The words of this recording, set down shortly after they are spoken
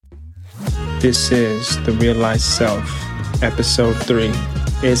This is The Realized Self, Episode 3.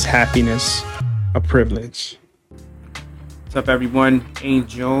 Is happiness a privilege? What's up, everyone?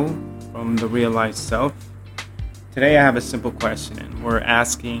 Angel from The Realized Self. Today I have a simple question, and we're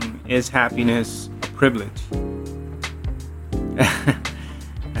asking, is happiness a privilege?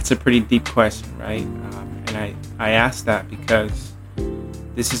 That's a pretty deep question, right? And I ask that because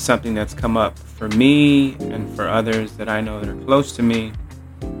this is something that's come up for me and for others that I know that are close to me.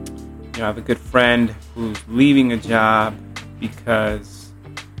 I have a good friend who's leaving a job because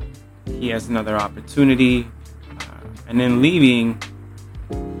he has another opportunity. And then leaving,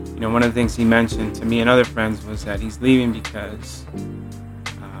 one of the things he mentioned to me and other friends was that he's leaving because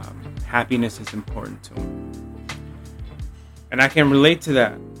happiness is important to him. And I can relate to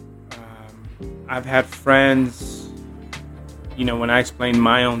that. I've had friends, when I explain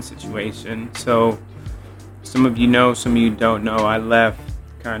my own situation. So some of you know, some of you don't know, I left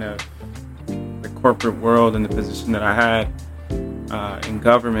kind of the corporate world and the position that I had in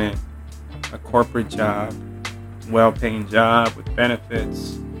government, a corporate job, well-paying job with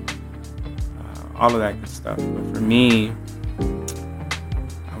benefits, all of that good stuff. But for me,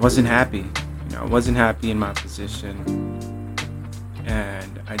 I wasn't happy. I wasn't happy in my position,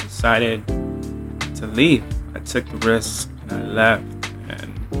 and I decided to leave. I took the risk and I left.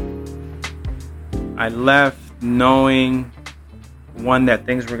 And I left knowing, one, that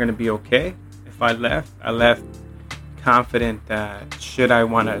things were going to be okay. If I left confident that should I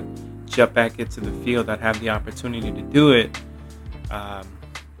want to jump back into the field, I'd have the opportunity to do it. I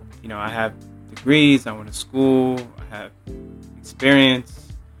have degrees, I went to school, I have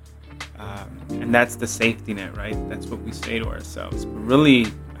experience, and that's the safety net, right? That's what we say to ourselves. But really,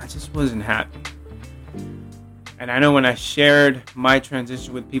 I just wasn't happy. And I know when I shared my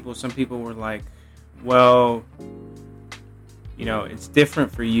transition with people, some people were like, well, it's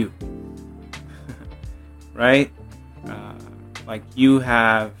different for you, right? Like you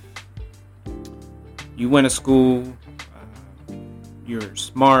went to school, you're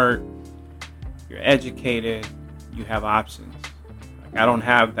smart, you're educated, you have options. Like I don't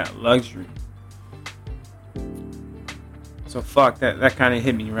have that luxury. So fuck, that kind of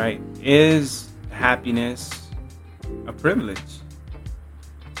hit me, right? Is happiness a privilege?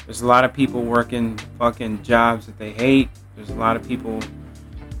 There's a lot of people working fucking jobs that they hate. There's a lot of people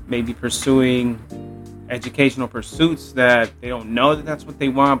maybe pursuing educational pursuits that they don't know that that's what they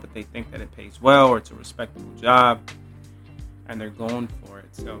want, but they think that it pays well or it's a respectable job, and they're going for it.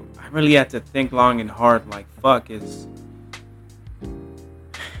 So I really had to think long and hard, like, fuck, is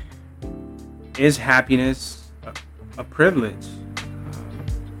happiness a privilege?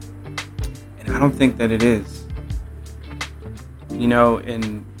 And I don't think that it is.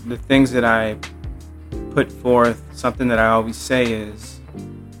 In the things that I put forth, something that I always say is,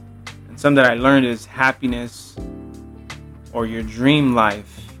 and something that I learned is, happiness or your dream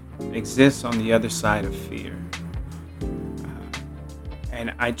life exists on the other side of fear.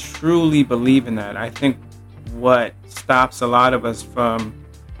 And I truly believe in that. I think what stops a lot of us from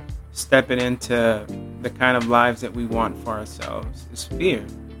stepping into the kind of lives that we want for ourselves is fear.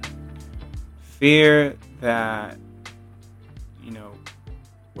 Fear that,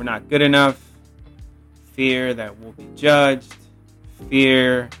 we're not good enough. Fear that we'll be judged.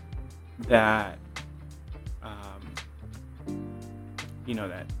 Fear that,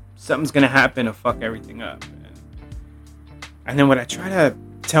 that something's going to happen to fuck everything up. And then what I try to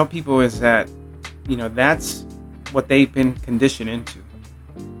tell people is that, that's what they've been conditioned into.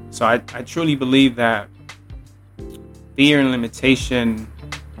 So I truly believe that fear and limitation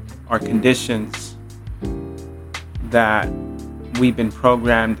are conditions that we've been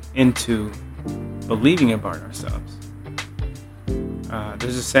programmed into believing about ourselves.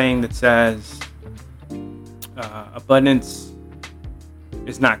 There's a saying that says, abundance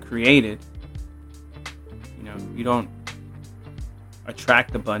is not created. You don't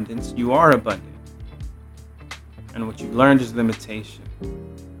attract abundance, you are abundant. And what you've learned is limitation.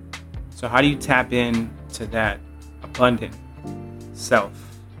 So how do you tap into that abundant self?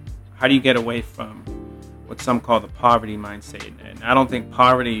 How do you get away from what some call the poverty mindset? And I don't think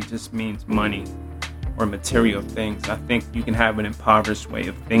poverty just means money or material things. I think you can have an impoverished way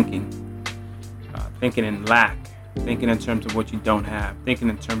of thinking, thinking in lack, thinking in terms of what you don't have, thinking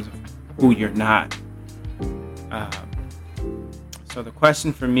in terms of who you're not. So the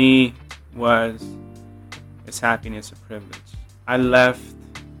question for me was, is happiness a privilege? I left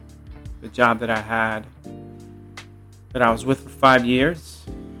the job that I had, that I was with for 5 years.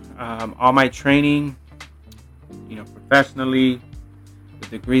 All my training, professionally, the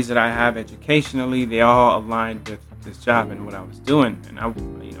degrees that I have educationally, they all aligned with this job and what I was doing, and I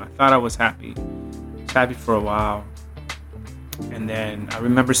thought I was happy. I was happy for a while, and then I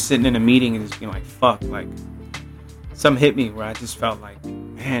remember sitting in a meeting and just being like, "Fuck!" Like, something hit me where I just felt like,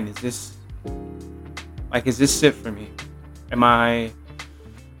 "Man, is this it for me? Am I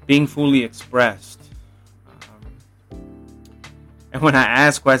being fully expressed?" And when I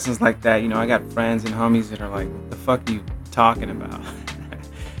ask questions like that, I got friends and homies that are like, "What the fuck are you talking about?"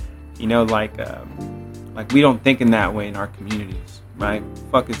 Like we don't think in that way in our communities, right?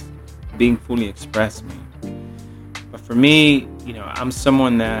 Fuck is being fully expressed mean? But for me, I'm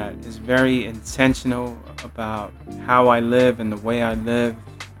someone that is very intentional about how I live and the way I live,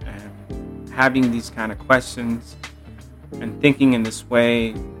 and having these kind of questions and thinking in this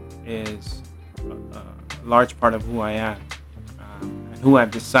way is a large part of who I am. Who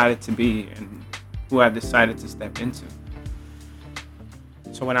I've decided to be and who I've decided to step into.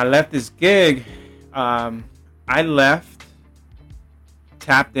 So when I left this gig, I left,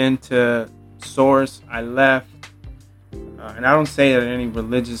 tapped into Source. I left, and I don't say it in any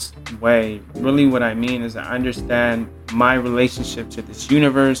religious way. Really what I mean is I understand my relationship to this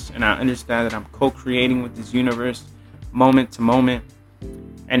universe, and I understand that I'm co-creating with this universe moment to moment.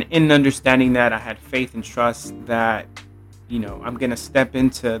 And in understanding that, I had faith and trust that I'm going to step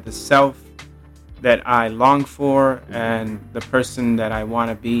into the self that I long for and the person that I want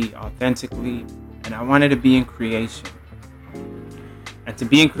to be authentically. And I wanted to be in creation. And to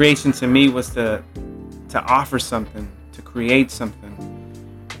be in creation to me was to offer something, to create something.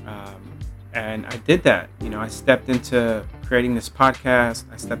 And I did that. I stepped into creating this podcast.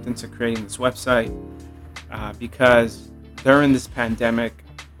 I stepped into creating this website because during this pandemic,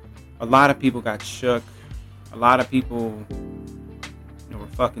 a lot of people got shook. A lot of people, were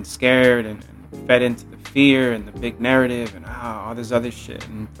fucking scared and fed into the fear and the big narrative and all this other shit.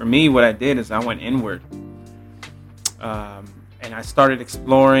 And for me, what I did is I went inward. And I started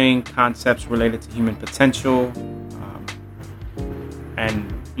exploring concepts related to human potential.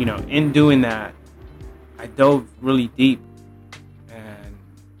 And, in doing that, I dove really deep. And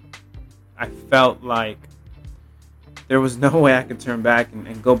I felt like there was no way I could turn back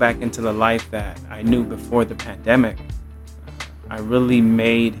and go back into the life that I knew before the pandemic. I really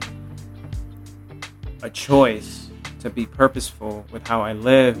made a choice to be purposeful with how I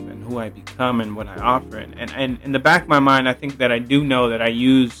live and who I become and what I offer. And in the back of my mind, I think that I do know that I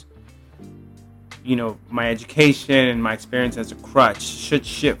use, my education and my experience as a crutch should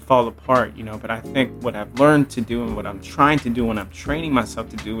shit fall apart, But I think what I've learned to do and what I'm trying to do and I'm training myself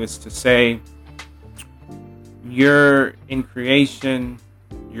to do is to say, you're in creation,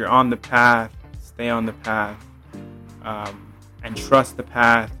 you're on the path, stay on the path, and trust the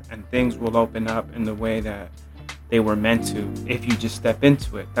path, and things will open up in the way that they were meant to if you just step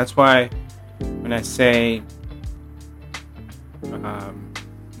into it. That's why when I say,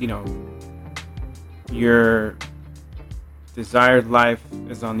 your desired life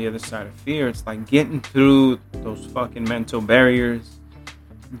is on the other side of fear, it's like getting through those fucking mental barriers,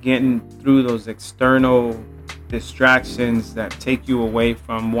 getting through those external distractions that take you away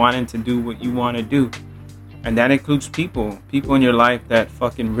from wanting to do what you want to do. And that includes people in your life that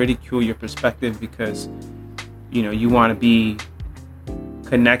fucking ridicule your perspective because you want to be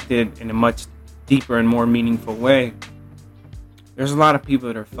connected in a much deeper and more meaningful way. There's a lot of people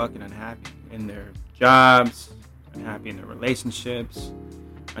that are fucking unhappy in their jobs, unhappy in their relationships,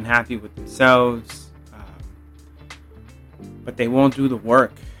 unhappy with themselves, but they won't do the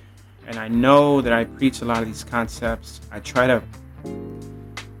work. And I know that I preach a lot of these concepts. I try to,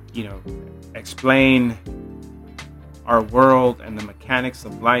 explain our world and the mechanics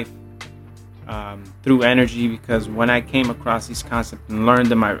of life through energy, because when I came across these concepts and learned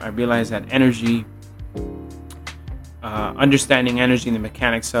them, I realized that energy, understanding energy and the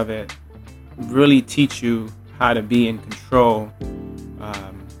mechanics of it, really teach you how to be in control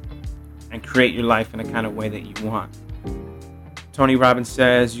and create your life in the kind of way that you want. Tony Robbins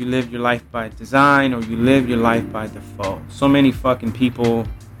says, you live your life by design or you live your life by default. So many fucking people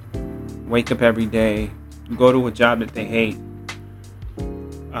wake up every day, go to a job that they hate,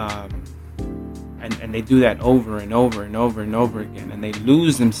 and they do that over and over and over and over again, and they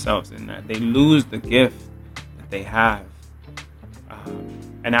lose themselves in that. They lose the gift that they have.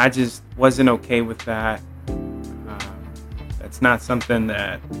 And I just wasn't okay with that. That's not something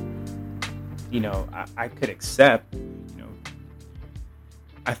that, I could accept.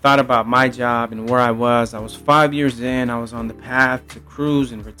 I thought about my job and where I was. I was 5 years in. I was on the path to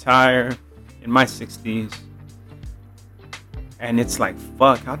cruise and retire in my 60s. And it's like,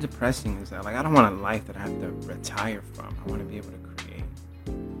 fuck, how depressing is that? Like, I don't want a life that I have to retire from. I want to be able to create.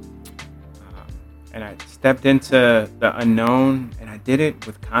 And I stepped into the unknown, and I did it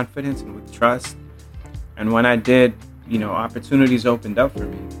with confidence and with trust. And when I did, opportunities opened up for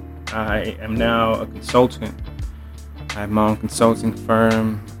me. I am now a consultant. I have my own consulting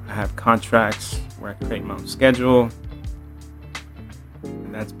firm. I have contracts where I create my own schedule.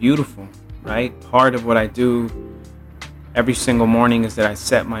 And that's beautiful, right? Part of what I do every single morning is that I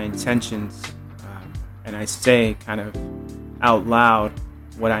set my intentions, and I say kind of out loud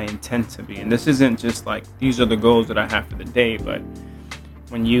what I intend to be. And this isn't just like, these are the goals that I have for the day, but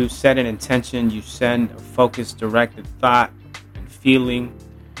when you set an intention, you send a focused, directed thought and feeling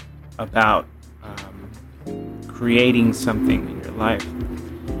about creating something in your life.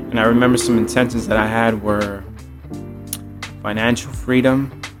 And I remember some intentions that I had were financial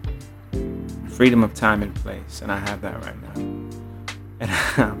freedom, freedom of time and place, and I have that right now. And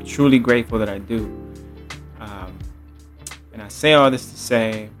I'm truly grateful that I do. And I say all this to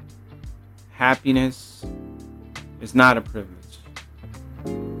say, happiness is not a privilege.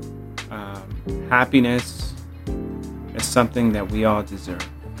 Happiness is something that we all deserve.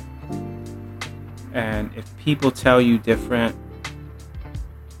 And if people tell you different,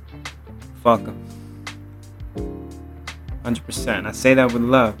 fuck them. 100%. I say that with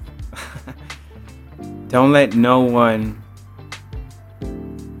love. Don't let no one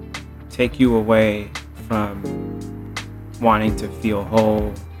take you away from wanting to feel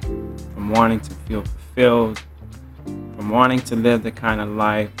whole, from wanting to feel fulfilled, from wanting to live the kind of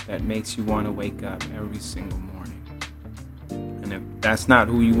life that makes you want to wake up every single morning. And if that's not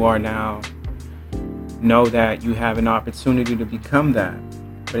who you are now, know that you have an opportunity to become that.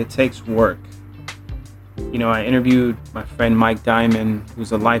 But it takes work. I interviewed my friend Mike Diamond,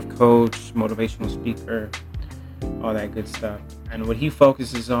 who's a life coach, motivational speaker, all that good stuff. And what he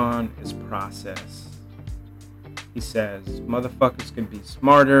focuses on is process. He says, motherfuckers can be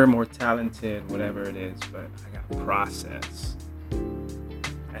smarter, more talented, whatever it is, but I got process.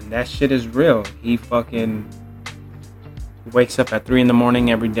 And that shit is real. He wakes up at 3 a.m.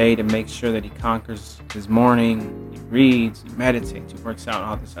 every day to make sure that he conquers his morning. He reads, he meditates, he works out,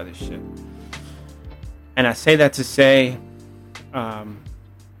 all this other shit. And I say that to say,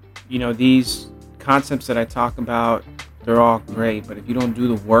 these concepts that I talk about, they're all great, but if you don't do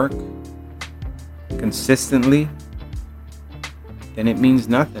the work consistently, then it means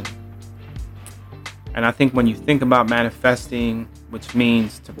nothing. And I think when you think about manifesting, which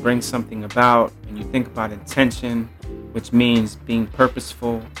means to bring something about, and you think about intention, which means being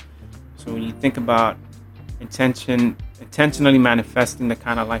purposeful. So when you think about intentionally manifesting the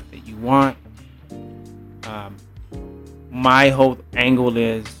kind of life that you want, my whole angle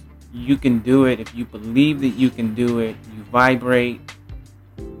is you can do it if you believe that you can do it. You vibrate,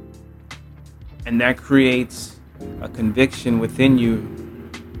 and that creates a conviction within you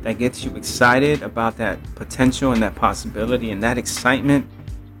that gets you excited about that potential and that possibility, and that excitement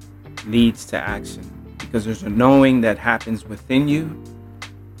leads to action because there's a knowing that happens within you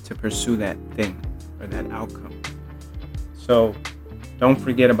to pursue that thing or that outcome. So don't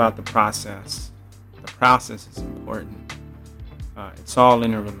forget about the process. The process is important. It's all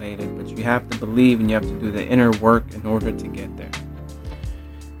interrelated, but you have to believe and you have to do the inner work in order to get there.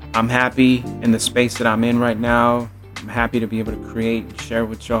 I'm happy in the space that I'm in right now. I'm happy to be able to create and share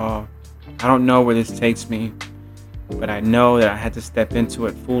with y'all. I don't know where this takes me, but I know that I had to step into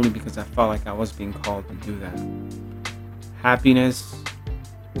it fully because I felt like I was being called to do that. Happiness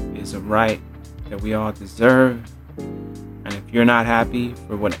is a right that we all deserve. And if you're not happy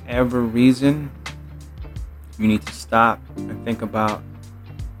for whatever reason, you need to stop and think about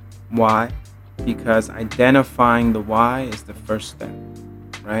why, because identifying the why is the first step,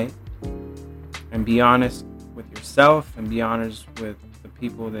 right? And be honest with yourself and be honest with the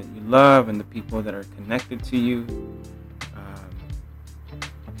people that you love and the people that are connected to you.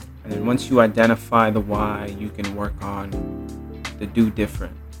 And then once you identify the why, you can work on the do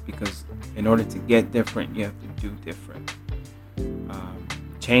different, because in order to get different, you have to do different.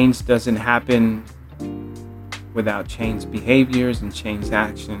 Change doesn't happen without changed behaviors and changed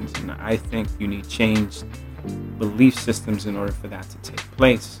actions, and I think you need changed belief systems in order for that to take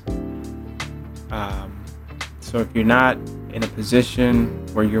place. So if you're not in a position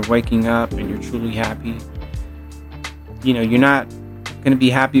where you're waking up and you're truly happy, you're not going to be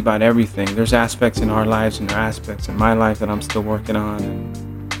happy about everything. There's aspects in our lives and there are aspects in my life that I'm still working on,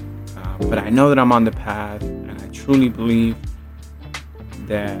 but I know that I'm on the path, and I truly believe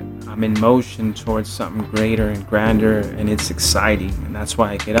that I'm in motion towards something greater and grander, and it's exciting, and that's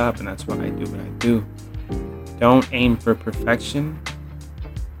why I get up and that's why I do what I do. Don't aim for perfection.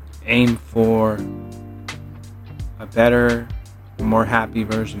 Aim for a better, more happy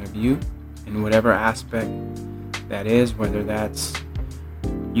version of you, in whatever aspect that is, whether that's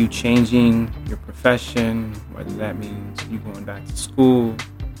you changing your profession, whether that means you going back to school,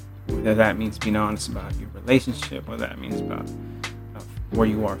 whether that means being honest about your relationship, whether that means about where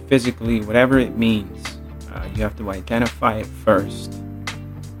you are physically, whatever it means, you have to identify it first.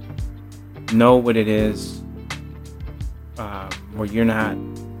 Know what it is, where you're not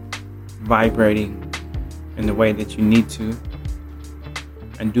vibrating in the way that you need to,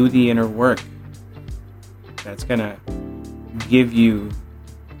 and do the inner work that's going to give you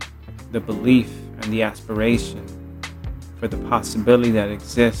the belief and the aspiration for the possibility that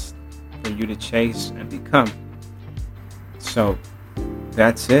exists for you to chase and become. So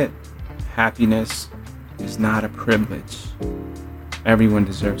that's it. Happiness is not a privilege. Everyone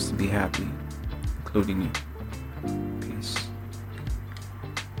deserves to be happy, including you.